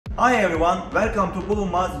Hi everyone, welcome to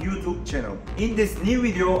Bulunmaz YouTube channel. In this new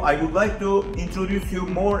video, I would like to introduce you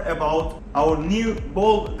more about our new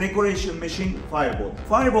ball decoration machine, Fireball.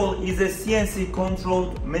 Fireball is a CNC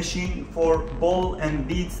controlled machine for ball and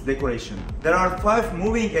beads decoration. There are 5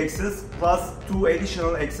 moving axes plus 2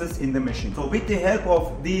 additional axes in the machine. So with the help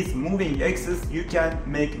of these moving axes, you can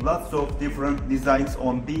make lots of different designs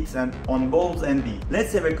on beads and on balls and beads.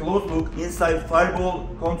 Let's have a close look inside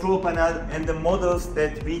Fireball control panel and the models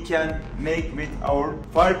that we can make with our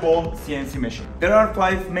Fireball CNC machine. There are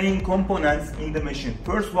 5 main components in the machine.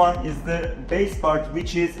 First one is the base part,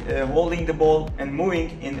 which is holding the ball and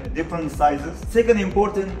moving in different sizes. Second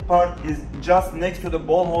important part is just next to the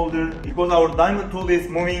ball holder, because our diamond tool is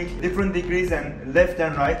moving different degrees and left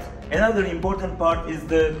and right. Another important part is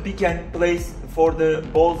the pick and place for the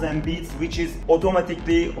balls and beads, which is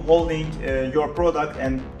automatically holding your product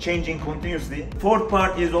and changing continuously. Fourth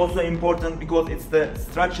part is also important because it's the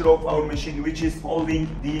structure of our machine, which is holding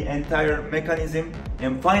the entire mechanism.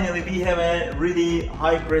 And finally, we have a really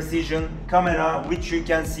high precision camera, which you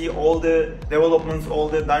can see all the developments, all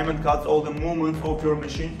the diamond cuts, all the movements of your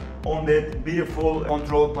machine on that beautiful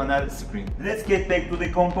control panel screen. Let's get back to the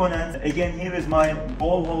components. Again, here is my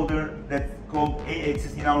ball holder that's called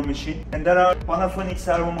A-axis in our machine, and there are Panasonic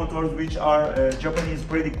servo motors, which are Japanese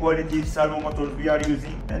pretty quality servo motors we are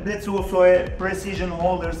using, and that's also a precision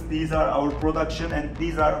holders. These are our production and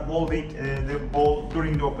these are holding the ball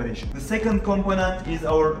during the operation. The second component is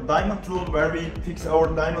our diamond tool, where we fix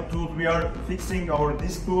our diamond tool. We are fixing our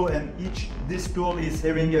disc tool, and each disc tool is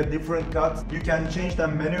having a different cut. You can change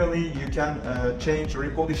them manually, you can change,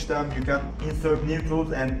 repolish them, you can insert new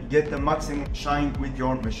tools and get the maximum shine with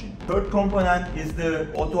your machine. Third component is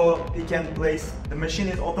the auto pick and place. The machine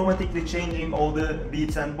is automatically changing all the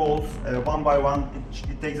beads and balls one by one.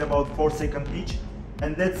 It takes about 4 seconds each,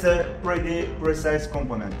 and that's a pretty precise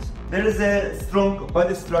component. There is a strong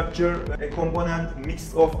body structure, a component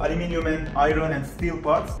mix of aluminum and iron and steel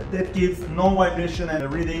parts that gives no vibration and a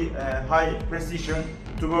really high precision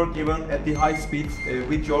to work even at the high speeds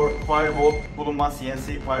with your Fireball Bulunmaz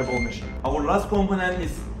CNC Fireball machine. Our last component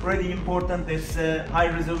is pretty important. It's a high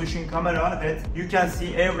resolution camera that you can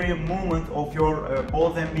see every movement of your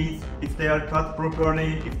balls and beads, if they are cut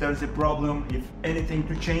properly, if there's a problem, if anything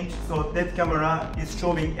to change. So that camera is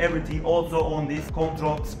showing everything also on this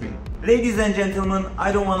control screen. Ladies and gentlemen,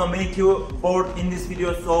 I don't want to make you bored in this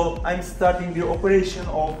video, so I'm starting the operation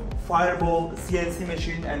of Fireball CNC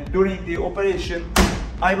machine, and during the operation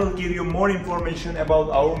I will give you more information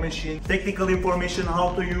about our machine, technical information,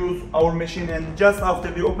 how to use our machine, and just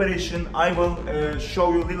after the operation I will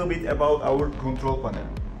show you a little bit about our control panel.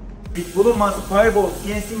 With Bulunmaz Fireball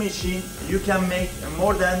CNC machine, you can make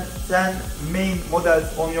more than 10 main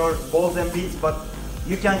models on your balls and beads, but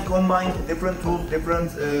you can combine different tools,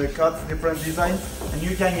 different cuts, different designs, and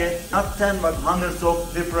you can get not 10 but hundreds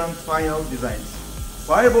of different final designs.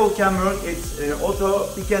 Fireball can work its auto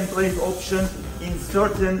pick and place option in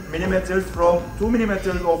certain millimeters, from 2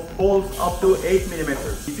 millimeters of balls up to 8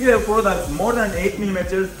 millimeters. If you have products more than 8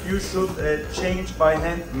 millimeters, you should change by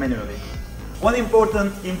hand manually. One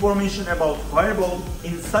important information about Fireball: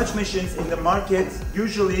 in such machines in the market,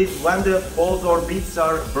 usually when the balls or beads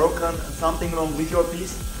are broken, something wrong with your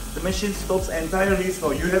piece, the machine stops entirely, so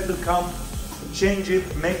you have to come, change it,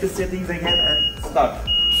 make the settings again and start.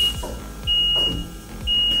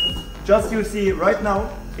 Just you see right now,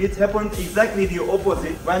 it happened exactly the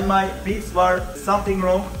opposite. When my beads were something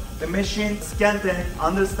wrong, the machine scanned and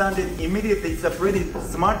understand it immediately. It's a pretty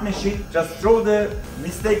smart machine. Just throw the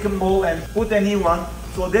mistaken ball and put a new one.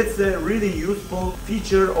 So that's a really useful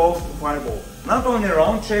feature of Fireball. Not only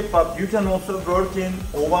round shape, but you can also work in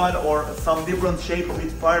oval or some different shapes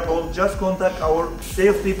with Fireball. Just contact our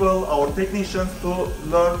salespeople, our technicians, to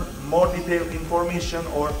learn more detailed information,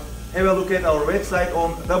 or have a look at our website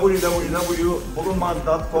on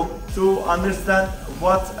www.bulunmaz.com to understand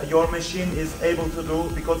what your machine is able to do,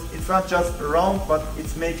 because it's not just round, but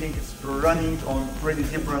it's running on pretty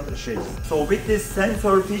different shapes. So with this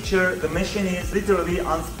sensor feature, the machine is literally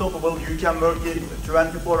unstoppable. You can work it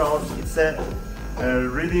 24 hours. It's a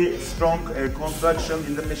really strong construction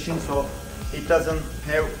in the machine, so it doesn't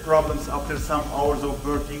have problems after some hours of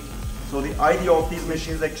working. So the idea of these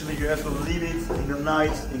machines, actually you have to leave it in the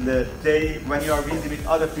night, in the day, when you are busy with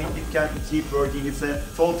other things, it can keep working. It's a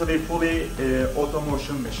totally fully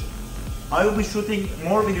automation machine. I will be shooting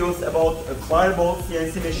more videos about a Fireball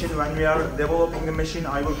CNC machine when we are developing the machine.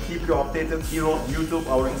 I will keep you updated here on YouTube,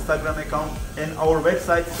 our Instagram account and our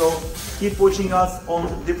website. So keep watching us on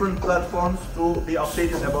different platforms to be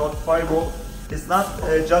updated about Fireball. It's not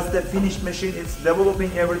just a finished machine, it's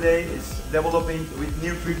developing every day, it's developing with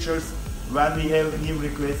new features when we have new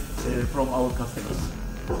requests from our customers.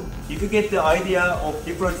 If you get the idea of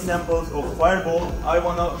different samples of Fireball, I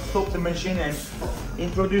wanna stop the machine and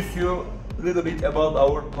introduce you a little bit about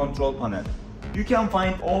our control panel. You can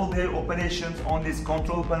find all the operations on this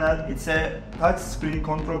control panel. It's a touch screen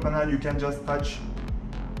control panel. You can just touch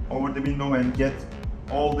over the window and get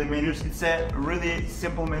all the menus. It's a really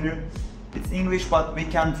simple menu. It's English, but we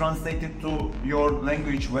can translate it to your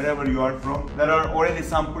language wherever you are from. There are already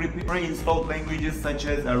some pre-installed languages such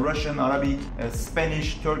as Russian, Arabic,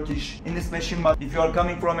 Spanish, Turkish in this machine. But if you are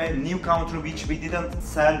coming from a new country which we didn't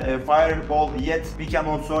sell a Fireball yet, we can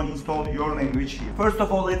also install your language here. First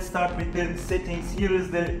of all, let's start with the settings. Here is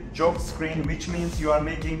the job screen, which means you are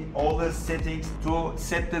making all the settings to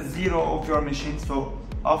set the zero of your machine. So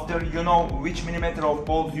after you know which millimeter of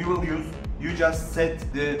balls you will use, you just set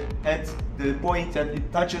the point that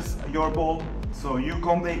it touches your ball. So you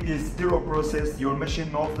complete this zero process, your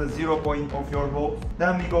machine knows the 0 point of your ball.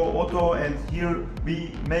 Then we go auto, and here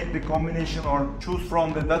we make the combination or choose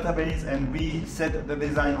from the database, and we set the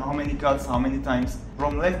design, how many cuts, how many times.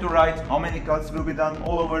 From left to right, how many cuts will be done,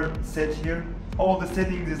 all over set here. All the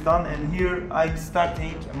settings is done, and here I'm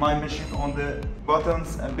starting my machine on the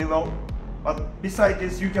buttons below. But beside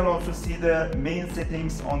this, you can also see the main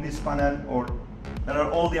settings on this panel, or there are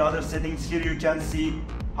all the other settings. Here you can see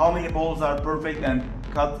how many balls are perfect and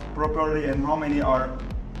cut properly, and how many are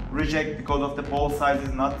reject because of the ball size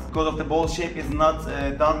is not, because of the ball shape is not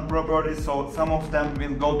done properly. So some of them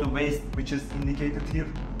will go to waste, which is indicated here.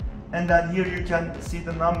 And then here you can see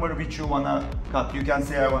the number which you wanna cut. You can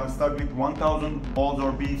say I wanna start with 1000 balls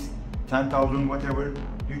or beads, 10,000, whatever.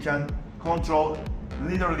 You can control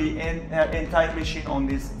literally an entire machine on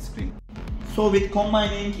this screen. So with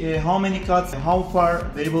combining how many cuts, how far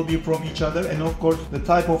they will be from each other, and of course the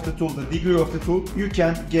type of the tool, the degree of the tool, you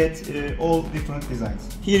can get all different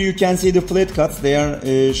designs. Here you can see the flat cuts, they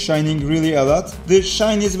are shining really a lot. The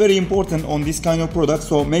shine is very important on this kind of product,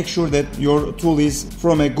 so make sure that your tool is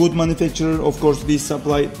from a good manufacturer. Of course we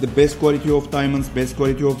supply the best quality of diamonds, best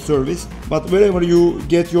quality of service, but wherever you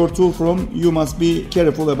get your tool from, you must be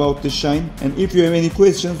careful about the shine. And if you have any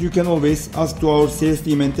questions, you can always ask to our sales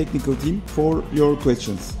team and technical team for your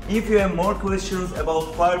questions. If you have more questions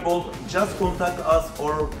about Fireball, just contact us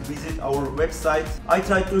or visit our website. I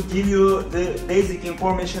try to give you the basic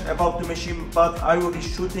information about the machine, but I will be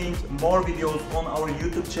shooting more videos on our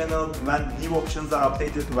YouTube channel when new options are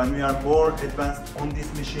updated, when we are more advanced on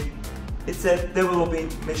this machine. It's a developing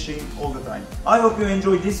machine all the time. I hope you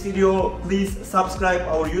enjoyed this video. Please subscribe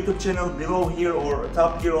our YouTube channel below here or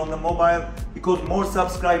top here on the mobile, because more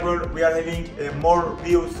subscribers, we are having more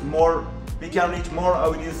views, we can reach more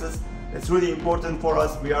audiences. It's really important for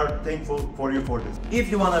us. We are thankful for you for this. If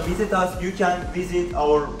you want to visit us, you can visit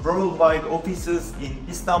our worldwide offices in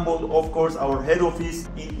Istanbul, of course our head office,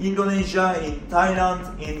 in Indonesia, in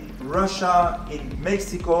Thailand, in Russia, in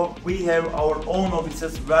Mexico. We have our own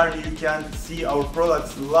offices where you can see our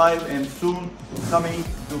products live, and soon coming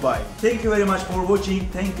to Dubai. Thank you very much for watching.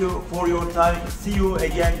 Thank you for your time. See you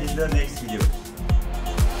again in the next video.